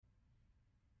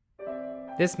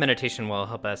This meditation will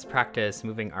help us practice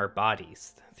moving our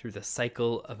bodies through the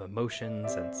cycle of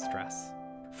emotions and stress.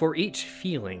 For each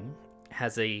feeling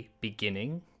has a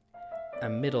beginning, a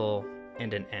middle,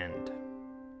 and an end.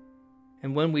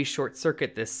 And when we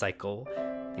short-circuit this cycle,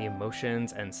 the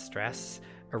emotions and stress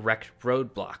erect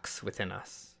roadblocks within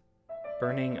us,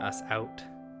 burning us out,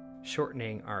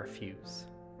 shortening our fuse.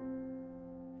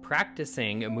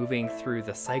 Practicing moving through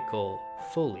the cycle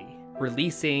fully,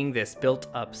 releasing this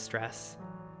built-up stress,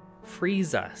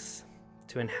 frees us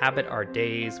to inhabit our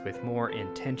days with more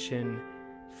intention,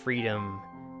 freedom,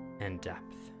 and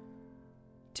depth.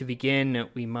 To begin,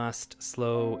 we must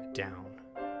slow down.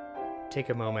 Take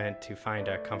a moment to find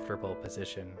a comfortable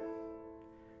position,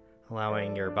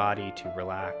 allowing your body to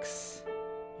relax.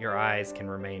 Your eyes can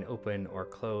remain open or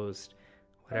closed,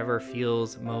 whatever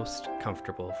feels most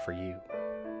comfortable for you.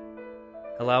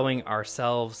 Allowing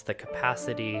ourselves the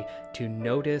capacity to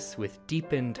notice with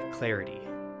deepened clarity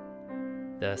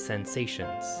the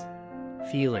sensations,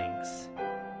 feelings,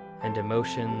 and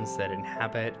emotions that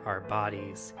inhabit our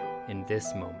bodies in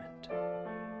this moment.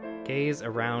 Gaze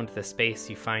around the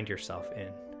space you find yourself in,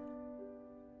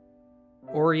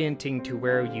 orienting to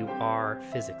where you are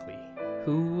physically.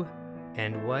 Who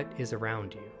and what is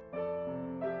around you?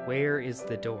 Where is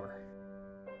the door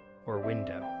or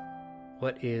window?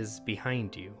 What is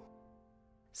behind you?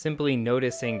 Simply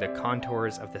noticing the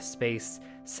contours of the space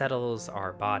settles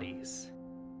our bodies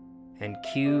and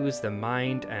cues the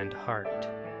mind and heart,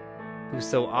 who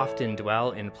so often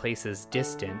dwell in places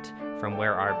distant from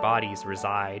where our bodies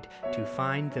reside, to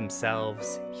find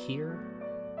themselves here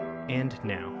and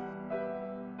now.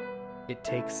 It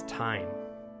takes time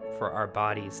for our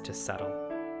bodies to settle,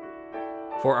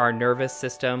 for our nervous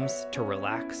systems to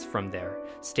relax from their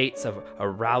states of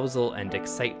arousal and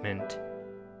excitement,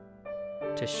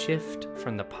 to shift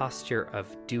from the posture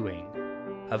of doing,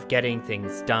 of getting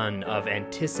things done, of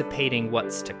anticipating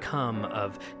what's to come,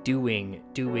 of doing,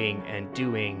 to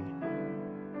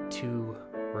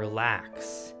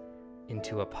relax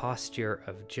into a posture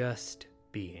of just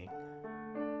being.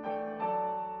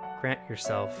 Grant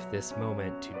yourself this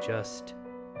moment to just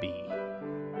be.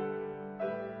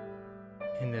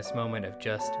 In this moment of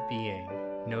just being,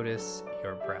 notice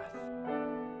your breath.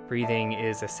 Breathing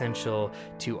is essential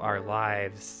to our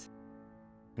lives,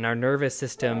 and our nervous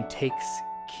system takes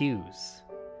cues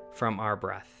from our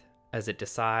breath as it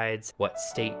decides what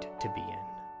state to be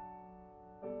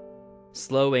in.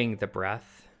 Slowing the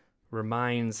breath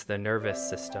reminds the nervous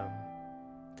system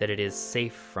that it is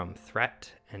safe from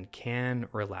threat and can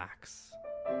relax.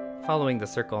 Following the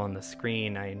circle on the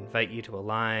screen, I invite you to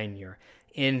align your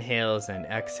inhales and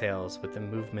exhales with the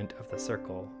movement of the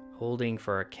circle, holding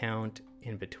for a count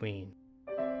in between.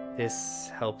 This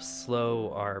helps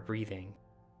slow our breathing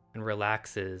and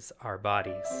relaxes our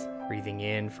bodies. Breathing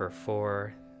in for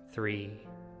 4, 3,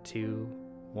 2,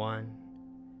 1.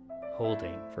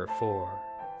 Holding for 4,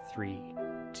 3,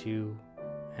 2,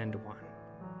 and 1.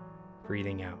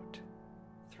 Breathing out.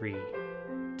 3,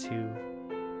 2,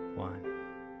 1.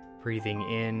 Breathing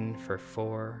in for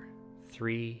 4,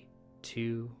 3,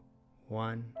 2,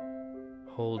 1.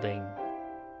 Holding.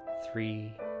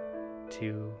 3,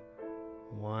 2,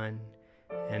 1.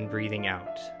 And breathing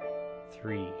out.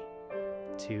 3,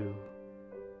 2,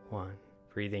 1.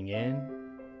 Breathing in.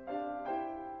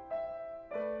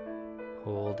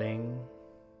 Holding.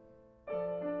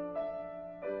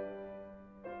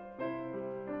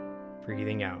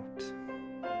 Breathing out.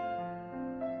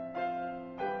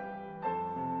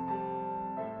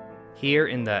 Here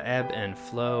in the ebb and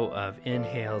flow of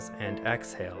inhales and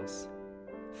exhales,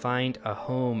 find a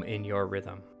home in your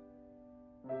rhythm,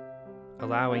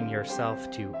 allowing yourself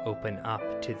to open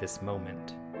up to this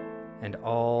moment and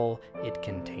all it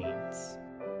contains.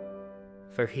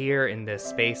 For here in this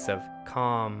space of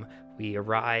calm, we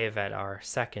arrive at our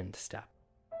second step,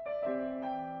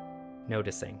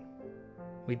 noticing.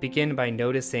 We begin by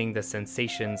noticing the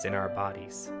sensations in our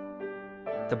bodies,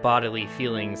 the bodily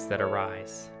feelings that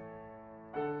arise.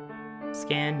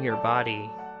 Scan your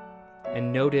body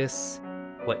and notice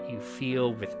what you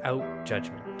feel without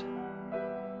judgment.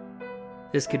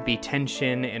 This could be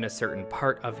tension in a certain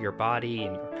part of your body,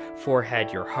 in your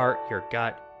forehead, your heart, your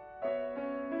gut.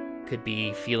 Could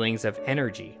be feelings of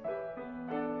energy,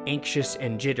 anxious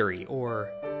and jittery, or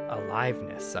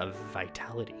aliveness of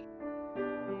vitality.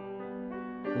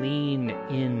 Lean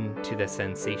into the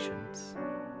sensations,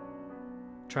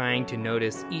 trying to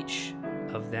notice each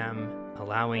of them,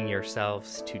 allowing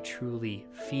yourselves to truly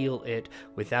feel it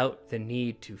without the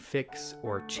need to fix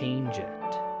or change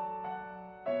it.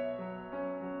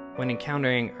 When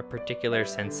encountering a particular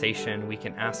sensation, we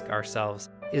can ask ourselves,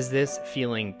 is this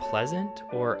feeling pleasant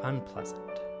or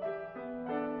unpleasant?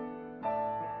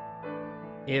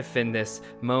 If in this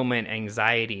moment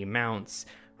anxiety mounts,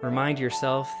 remind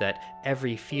yourself that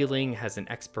every feeling has an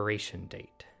expiration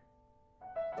date,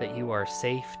 that you are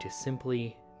safe to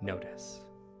simply notice.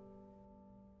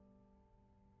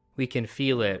 We can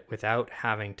feel it without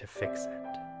having to fix it.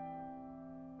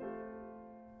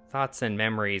 Thoughts and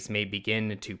memories may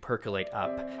begin to percolate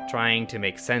up, trying to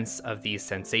make sense of these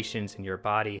sensations in your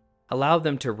body. Allow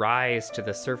them to rise to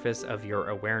the surface of your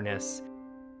awareness.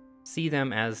 See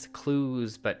them as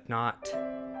clues, but not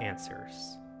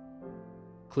answers.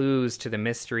 Clues to the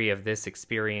mystery of this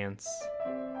experience.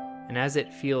 And as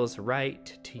it feels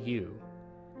right to you,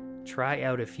 try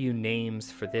out a few names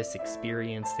for this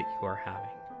experience that you are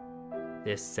having,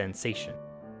 this sensation,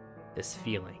 this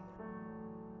feeling.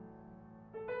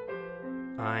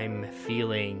 I'm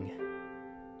feeling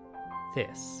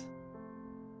this.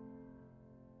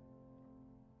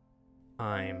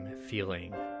 I'm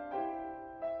feeling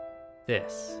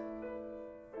this.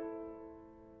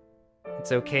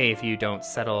 It's okay if you don't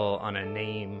settle on a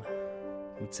name.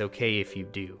 It's okay if you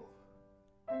do.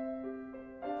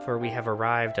 For we have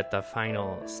arrived at the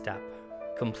final step,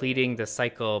 completing the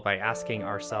cycle by asking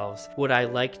ourselves, would I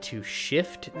like to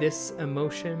shift this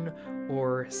emotion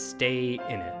or stay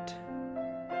in it?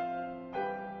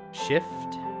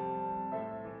 Shift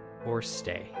or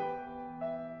stay.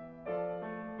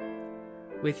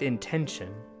 With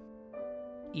intention,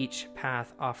 each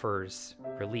path offers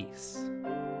release.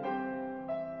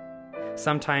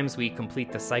 Sometimes we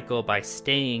complete the cycle by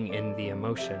staying in the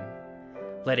emotion,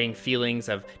 letting feelings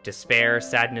of despair,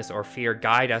 sadness, or fear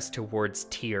guide us towards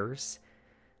tears,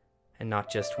 and not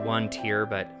just one tear,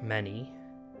 but many.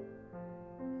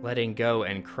 Letting go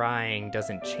and crying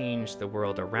doesn't change the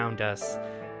world around us,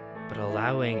 but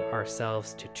allowing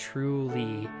ourselves to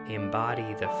truly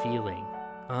embody the feeling,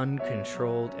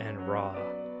 uncontrolled and raw,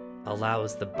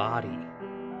 allows the body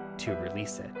to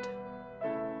release it.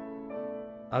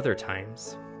 Other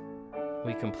times,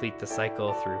 we complete the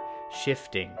cycle through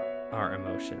shifting our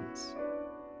emotions,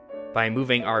 by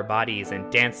moving our bodies and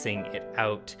dancing it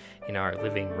out in our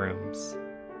living rooms,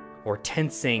 or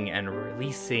tensing and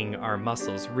releasing our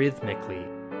muscles rhythmically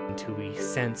until we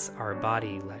sense our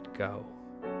body let go.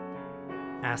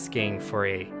 Asking for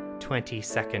a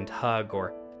 20-second hug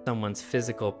or someone's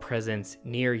physical presence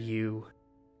near you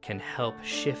can help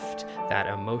shift that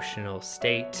emotional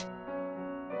state.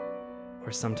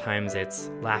 Or sometimes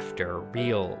it's laughter,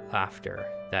 real laughter,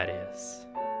 that is,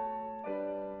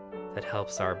 that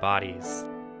helps our bodies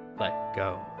let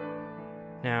go.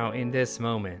 Now, in this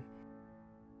moment,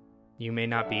 you may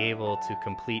not be able to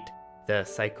complete the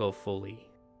cycle fully,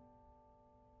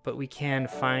 but we can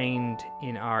find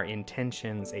in our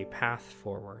intentions a path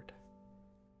forward.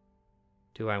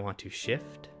 Do I want to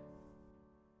shift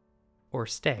or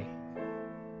stay?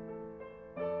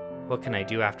 What can I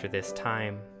do after this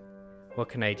time? What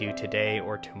can I do today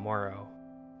or tomorrow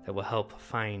that will help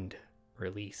find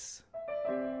release?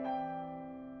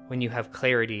 When you have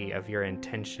clarity of your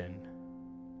intention,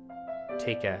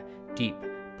 take a deep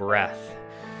breath,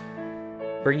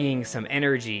 bringing some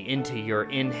energy into your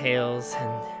inhales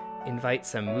and invite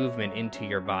some movement into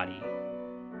your body.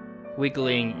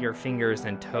 Wiggling your fingers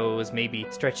and toes, maybe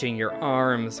stretching your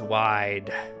arms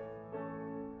wide.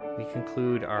 We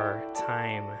conclude our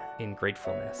time in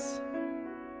gratefulness.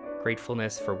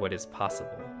 Gratefulness for what is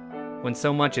possible. When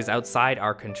so much is outside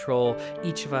our control,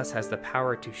 each of us has the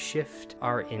power to shift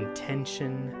our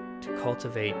intention to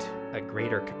cultivate a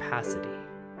greater capacity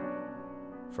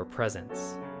for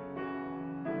presence,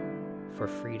 for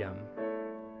freedom,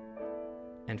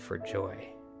 and for joy.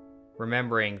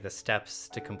 Remembering the steps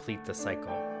to complete the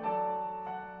cycle.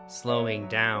 Slowing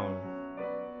down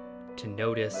to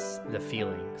notice the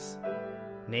feelings,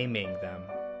 naming them,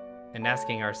 and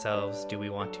asking ourselves, do we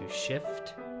want to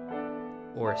shift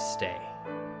or stay?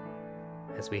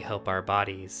 As we help our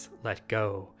bodies let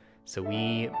go so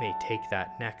we may take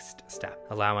that next step,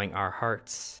 allowing our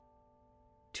hearts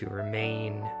to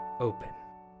remain open,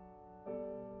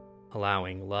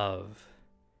 allowing love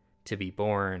to be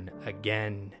born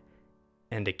again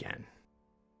and again.